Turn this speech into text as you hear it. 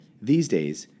These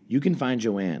days, you can find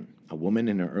Joanne, a woman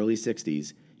in her early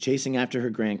 60s, chasing after her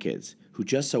grandkids, who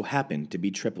just so happen to be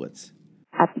triplets.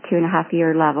 At the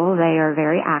 2.5-year level, they are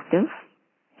very active.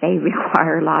 They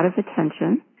require a lot of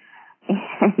attention.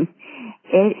 And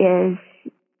it is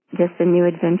just a new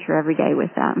adventure every day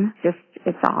with them.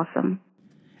 It's awesome.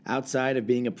 Outside of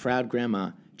being a proud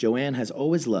grandma, Joanne has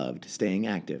always loved staying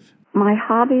active. My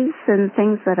hobbies and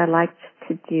things that I liked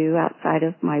to do outside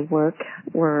of my work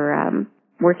were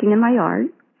working in my yard.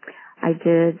 I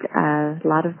did a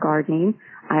lot of gardening.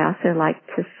 I also liked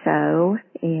to sew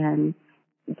and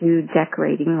do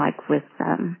decorating, like with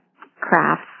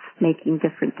crafts, making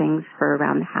different things for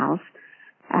around the house.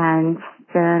 And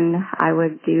then I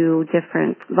would do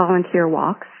different volunteer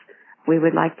walks. We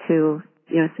would like to,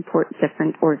 support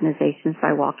different organizations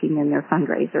by walking in their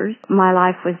fundraisers. My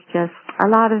life was just a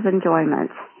lot of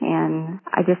enjoyment, and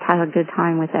I just had a good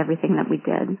time with everything that we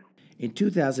did. In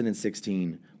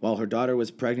 2016, while her daughter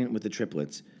was pregnant with the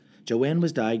triplets, Joanne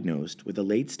was diagnosed with a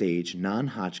late-stage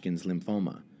non-Hodgkin's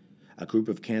lymphoma, a group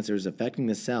of cancers affecting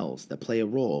the cells that play a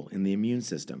role in the immune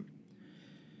system.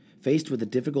 Faced with a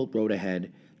difficult road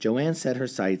ahead, Joanne set her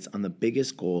sights on the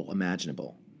biggest goal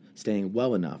imaginable, staying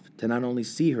well enough to not only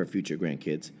see her future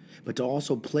grandkids, but to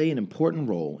also play an important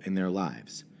role in their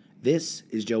lives. This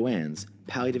is Joanne's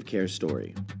palliative care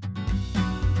story.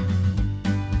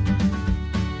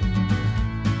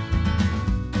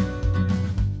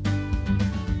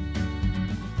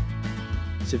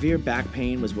 Severe back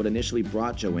pain was what initially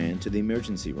brought Joanne to the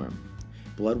emergency room.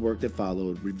 Blood work that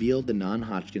followed revealed the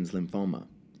non-Hodgkin's lymphoma.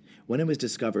 When it was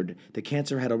discovered, the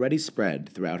cancer had already spread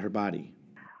throughout her body.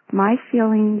 My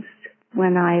feelings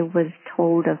when I was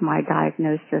told of my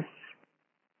diagnosis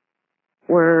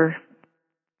were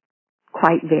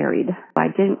quite varied. I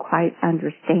didn't quite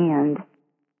understand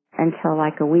until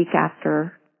like a week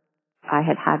after I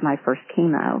had had my first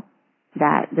chemo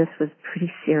that this was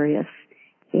pretty serious.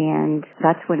 And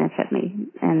that's when it hit me.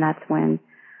 And that's when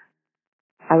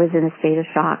I was in a state of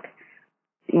shock.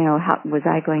 How was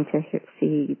I going to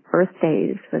see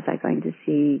birthdays? Was I going to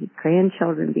see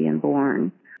grandchildren being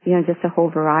born? Just a whole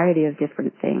variety of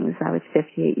different things. I was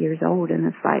 58 years old, and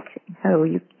it's like,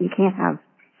 you can't have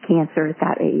cancer at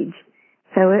that age.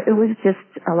 So it was just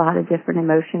a lot of different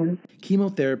emotions.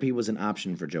 Chemotherapy was an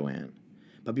option for Joanne.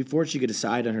 But before she could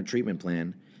decide on her treatment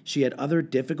plan, she had other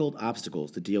difficult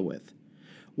obstacles to deal with.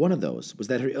 One of those was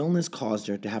that her illness caused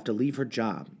her to have to leave her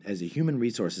job as a human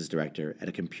resources director at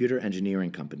a computer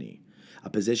engineering company, a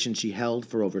position she held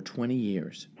for over 20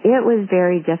 years. It was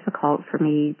very difficult for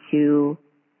me to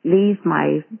leave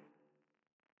my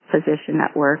position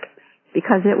at work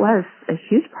because it was a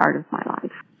huge part of my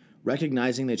life.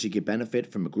 Recognizing that she could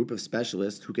benefit from a group of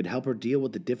specialists who could help her deal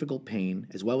with the difficult pain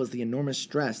as well as the enormous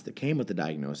stress that came with the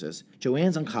diagnosis,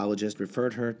 Joanne's oncologist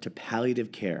referred her to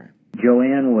palliative care.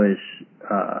 Joanne was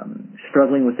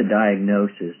struggling with the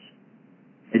diagnosis.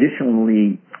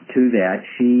 Additionally to that,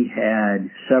 she had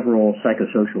several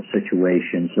psychosocial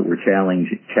situations that were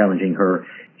challenging her.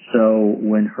 So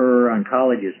when her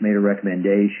oncologist made a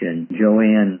recommendation,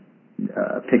 Joanne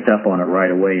picked up on it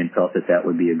right away and felt that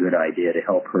would be a good idea to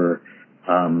help her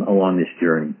along this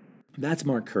journey. That's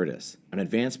Mark Curtis, an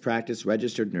advanced practice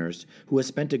registered nurse who has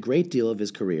spent a great deal of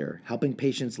his career helping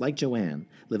patients like Joanne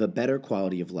live a better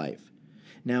quality of life.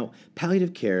 Now,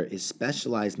 palliative care is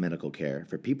specialized medical care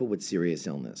for people with serious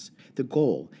illness. The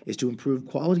goal is to improve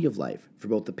quality of life for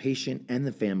both the patient and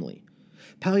the family.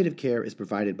 Palliative care is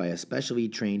provided by a specially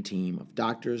trained team of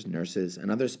doctors, nurses, and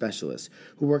other specialists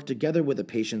who work together with the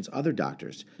patient's other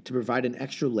doctors to provide an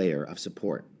extra layer of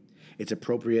support. It's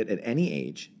appropriate at any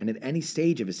age and at any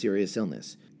stage of a serious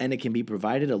illness, and it can be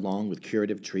provided along with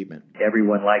curative treatment.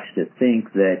 Everyone likes to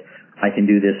think that I can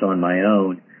do this on my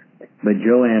own, but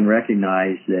Joanne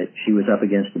recognized that she was up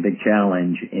against a big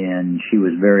challenge, and she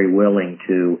was very willing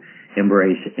to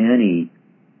embrace any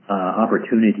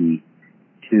opportunity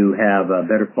to have a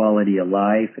better quality of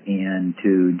life and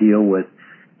to deal with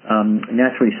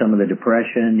naturally some of the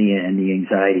depression and the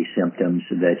anxiety symptoms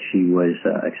that she was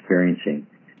experiencing.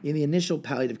 In the initial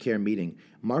palliative care meeting,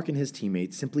 Mark and his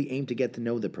teammates simply aimed to get to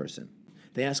know the person.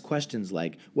 They asked questions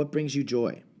like, what brings you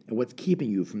joy, and what's keeping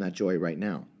you from that joy right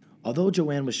now? Although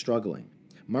Joanne was struggling,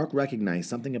 Mark recognized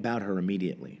something about her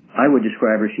immediately. I would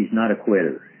describe her, she's not a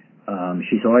quitter.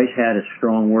 She's always had a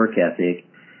strong work ethic,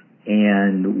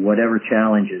 and whatever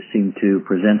challenges seem to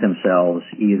present themselves,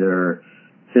 either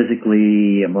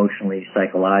physically, emotionally,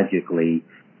 psychologically,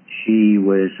 she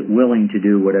was willing to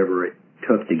do whatever it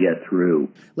took to get through.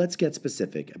 Let's get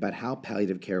specific about how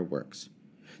palliative care works.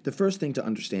 The first thing to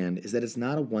understand is that it's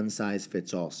not a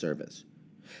one-size-fits-all service.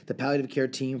 The palliative care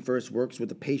team first works with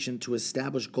the patient to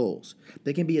establish goals.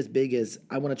 They can be as big as,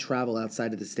 I want to travel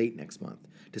outside of the state next month,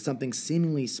 to something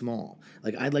seemingly small,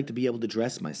 like I'd like to be able to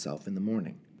dress myself in the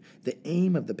morning. The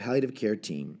aim of the palliative care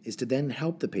team is to then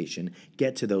help the patient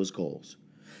get to those goals.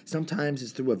 Sometimes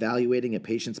it's through evaluating a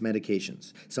patient's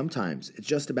medications. Sometimes it's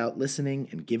just about listening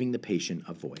and giving the patient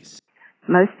a voice.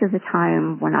 Most of the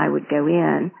time when I would go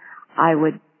in, I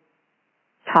would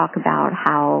talk about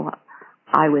how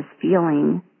I was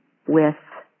feeling with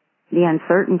the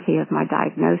uncertainty of my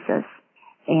diagnosis,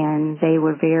 and they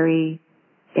were very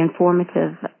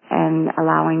informative and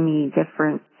allowing me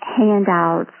different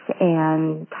handouts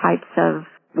and types of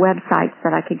websites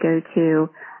that I could go to,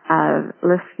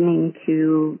 listening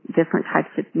to different types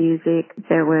of music.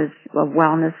 There was a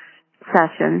wellness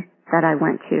session that I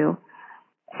went to,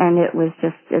 and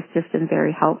it's just been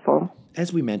very helpful.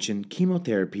 As we mentioned,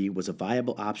 chemotherapy was a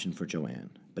viable option for Joanne,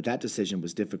 but that decision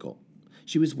was difficult.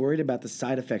 She was worried about the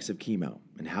side effects of chemo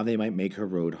and how they might make her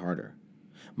road harder.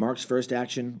 Mark's first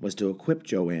action was to equip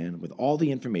Joanne with all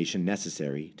the information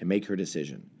necessary to make her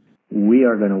decision. We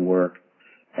are going to work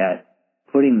at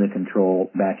putting the control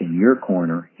back in your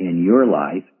corner in your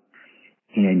life,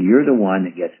 and you're the one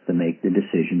that gets to make the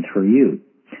decisions for you.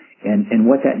 And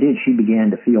what that did, she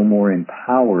began to feel more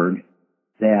empowered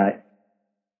that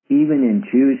even in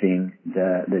choosing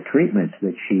the treatments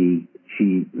that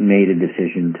she made a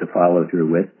decision to follow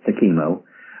through with, the chemo,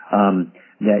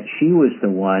 that she was the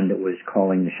one that was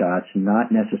calling the shots,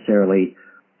 not necessarily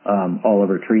all of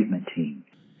her treatment team.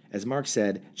 As Mark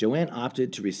said, Joanne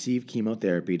opted to receive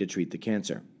chemotherapy to treat the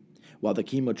cancer. While the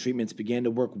chemo treatments began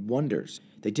to work wonders,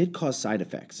 they did cause side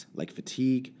effects like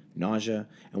fatigue, nausea,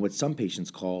 and what some patients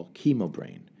call chemo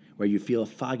brain, where you feel a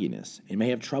fogginess and may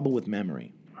have trouble with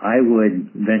memory. I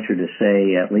would venture to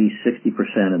say at least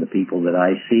 60% of the people that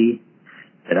I see,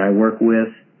 that I work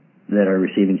with, that are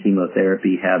receiving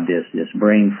chemotherapy have this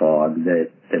brain fog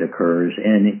that occurs.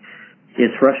 And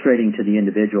it's frustrating to the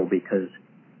individual because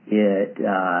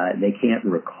they can't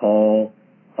recall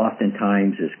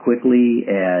oftentimes as quickly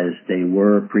as they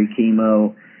were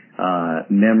pre-chemo.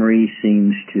 Memory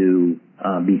seems to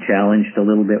be challenged a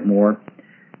little bit more.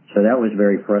 So that was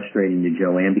very frustrating to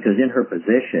Joanne because in her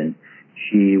position,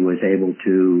 she was able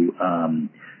to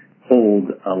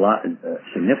hold a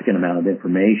significant amount of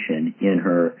information in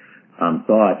her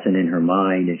thoughts and in her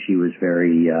mind, and she was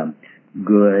very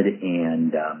good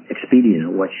and expedient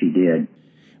at what she did.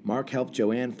 Mark helped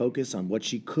Joanne focus on what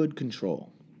she could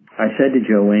control. I said to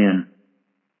Joanne,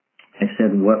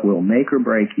 what will make or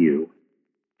break you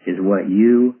is what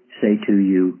you say to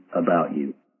you about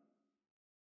you.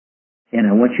 And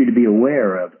I want you to be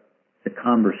aware of the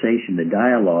conversation, the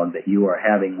dialogue that you are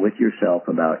having with yourself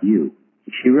about you.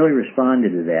 She really responded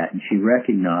to that, and she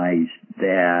recognized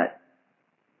that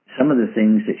some of the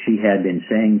things that she had been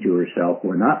saying to herself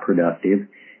were not productive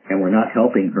and were not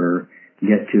helping her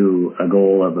get to a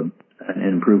goal of an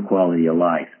improved quality of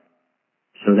life.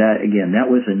 So that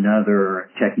was another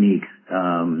technique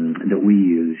that we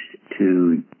used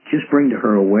to just bring to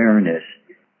her awareness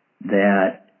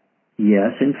that,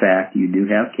 yes, in fact, you do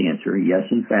have cancer. Yes,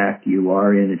 in fact, you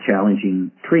are in a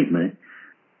challenging treatment,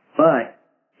 but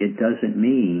it doesn't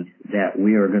mean that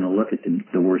we are going to look at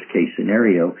the worst case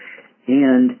scenario.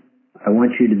 And I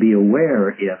want you to be aware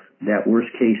if that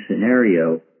worst case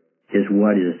scenario is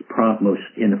what is most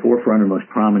in the forefront or most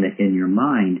prominent in your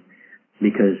mind,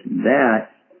 because that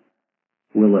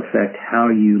will affect how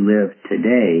you live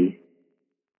today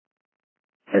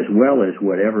as well as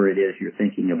whatever it is you're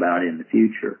thinking about in the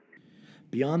future.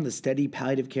 Beyond the steady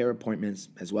palliative care appointments,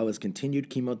 as well as continued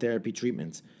chemotherapy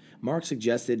treatments, Mark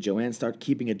suggested Joanne start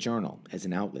keeping a journal as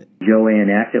an outlet. Joanne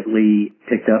actively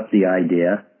picked up the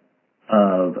idea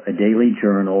of a daily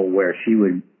journal where she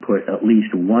would put at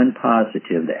least one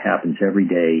positive that happens every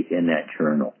day in that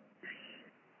journal.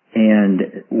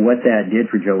 And what that did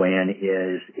for Joanne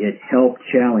is it helped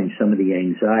challenge some of the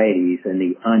anxieties and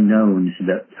the unknowns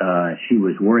that she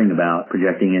was worrying about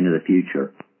projecting into the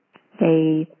future.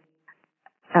 They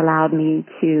allowed me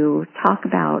to talk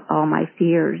about all my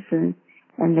fears, and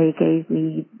they gave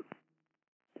me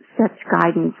such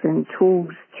guidance and tools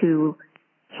to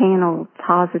channel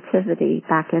positivity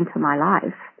back into my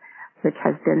life, which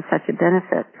has been such a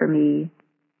benefit for me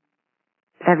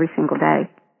every single day.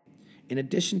 In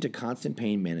addition to constant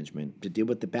pain management to deal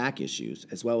with the back issues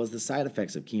as well as the side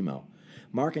effects of chemo,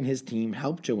 Mark and his team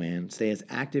helped Joanne stay as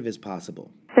active as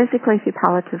possible. Physically through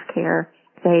palliative care,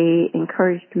 they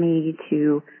encouraged me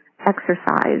to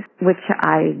exercise, which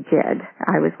I did.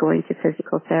 I was going to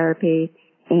physical therapy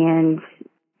and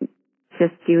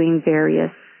just doing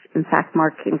various In fact,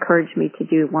 Mark encouraged me to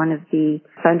do one of the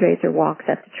fundraiser walks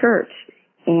at the church,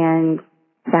 and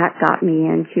that got me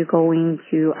into going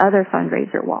to other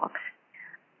fundraiser walks,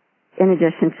 in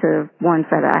addition to ones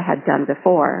that I had done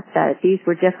before. But these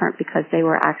were different because they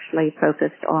were actually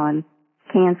focused on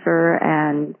cancer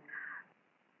and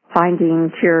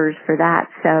finding cures for that.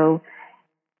 So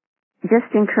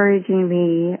just encouraging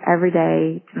me every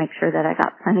day to make sure that I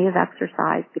got plenty of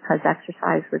exercise, because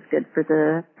exercise was good for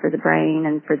the brain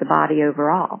and for the body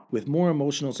overall. With more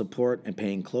emotional support and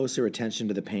paying closer attention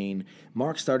to the pain,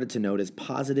 Mark started to notice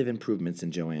positive improvements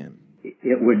in Joanne.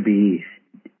 It would be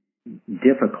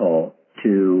difficult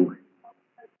to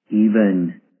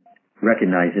even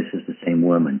recognize this as the same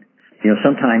woman. You know,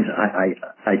 sometimes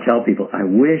I tell people, I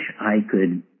wish I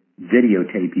could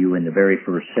videotape you in the very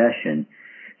first session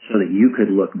so that you could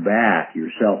look back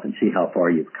yourself and see how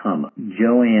far you've come.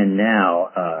 Joanne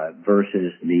now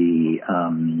versus the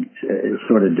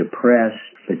sort of depressed,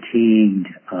 fatigued,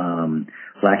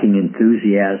 lacking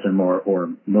enthusiasm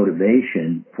or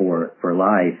motivation for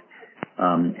life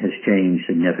has changed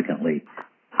significantly.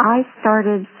 I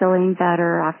started feeling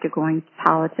better after going to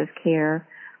palliative care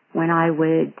when I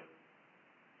would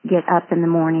get up in the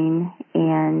morning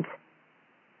and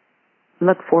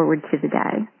look forward to the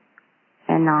day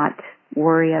and not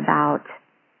worry about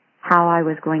how I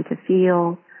was going to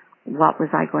feel, what was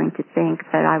I going to think,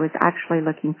 but I was actually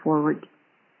looking forward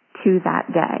to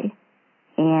that day.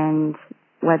 And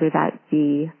whether that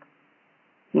be,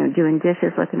 doing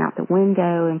dishes, looking out the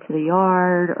window into the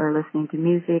yard, or listening to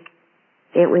music,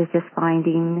 it was just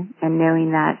finding and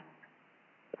knowing that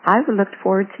I looked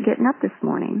forward to getting up this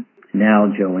morning.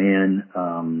 Now Joanne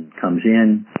comes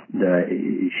in.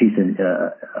 She's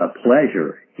a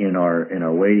pleasure in our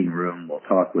waiting room. We'll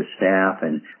talk with staff,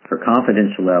 and her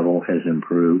confidence level has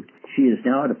improved. She is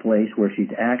now at a place where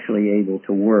she's actually able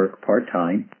to work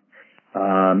part-time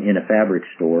in a fabric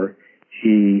store.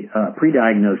 She,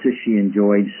 pre-diagnosis, she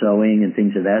enjoyed sewing and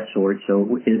things of that sort,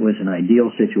 so it was an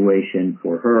ideal situation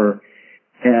for her.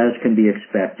 As can be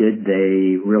expected,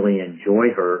 they really enjoy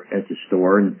her at the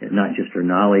store, and not just her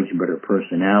knowledge, but her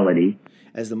personality.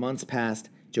 As the months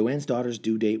passed, Joanne's daughter's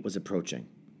due date was approaching.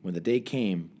 When the day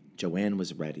came, Joanne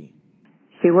was ready.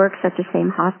 She works at the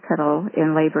same hospital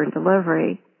in labor and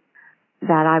delivery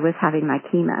that I was having my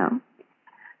chemo.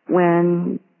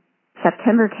 When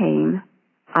September came,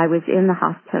 I was in the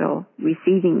hospital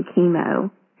receiving chemo,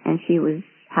 and she was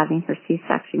having her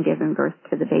C-section, giving birth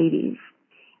to the babies.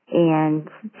 And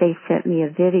they sent me a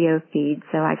video feed,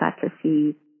 so I got to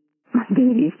see my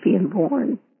babies being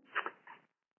born.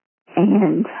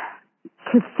 And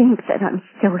to think that I'm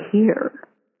still here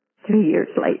 3 years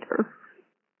later,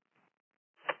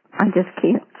 I just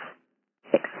can't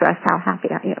express how happy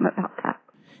I am about that.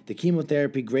 The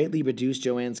chemotherapy greatly reduced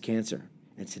Joanne's cancer,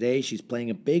 and today she's playing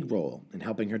a big role in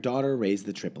helping her daughter raise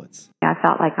the triplets. I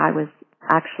felt like I was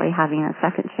actually having a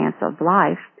second chance of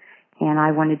life, and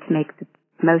I wanted to make the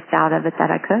most out of it that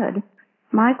I could.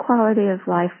 My quality of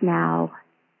life now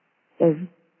is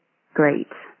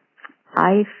great.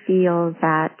 I feel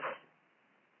that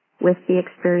with the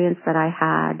experience that I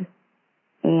had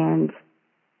and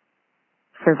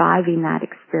surviving that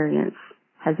experience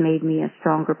has made me a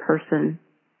stronger person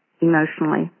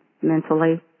emotionally,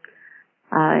 mentally,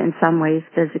 in some ways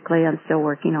physically I'm still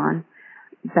working on.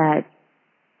 But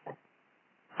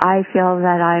I feel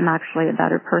that I'm actually a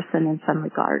better person in some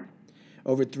regard.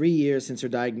 Over 3 years since her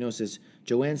diagnosis,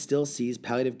 Joanne still sees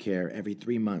palliative care every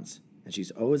 3 months, and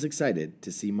she's always excited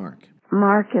to see Mark.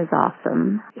 Mark is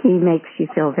awesome. He makes you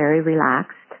feel very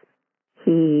relaxed.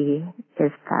 He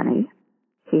is funny.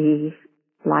 He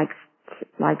likes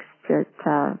to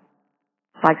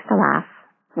laugh.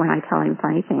 When I tell him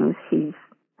funny things, he's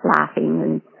laughing,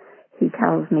 and he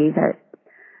tells me that,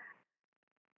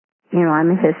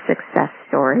 I'm his success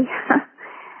story.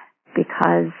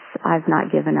 Because I've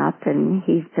not given up, and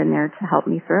he's been there to help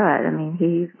me through it. I mean,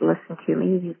 he listened to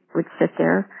me. He would sit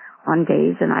there on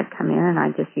days, and I'd come in, and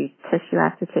I'd just use tissue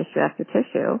after tissue after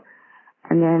tissue.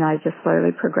 And then I just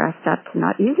slowly progressed up to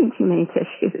not using too many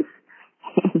tissues.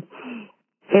 And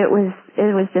it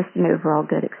was just an overall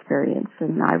good experience,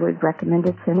 and I would recommend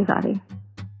it to anybody.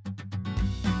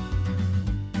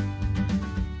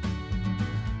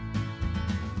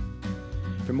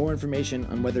 For more information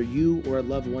on whether you or a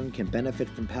loved one can benefit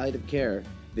from palliative care,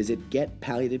 visit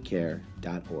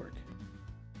getpalliativecare.org.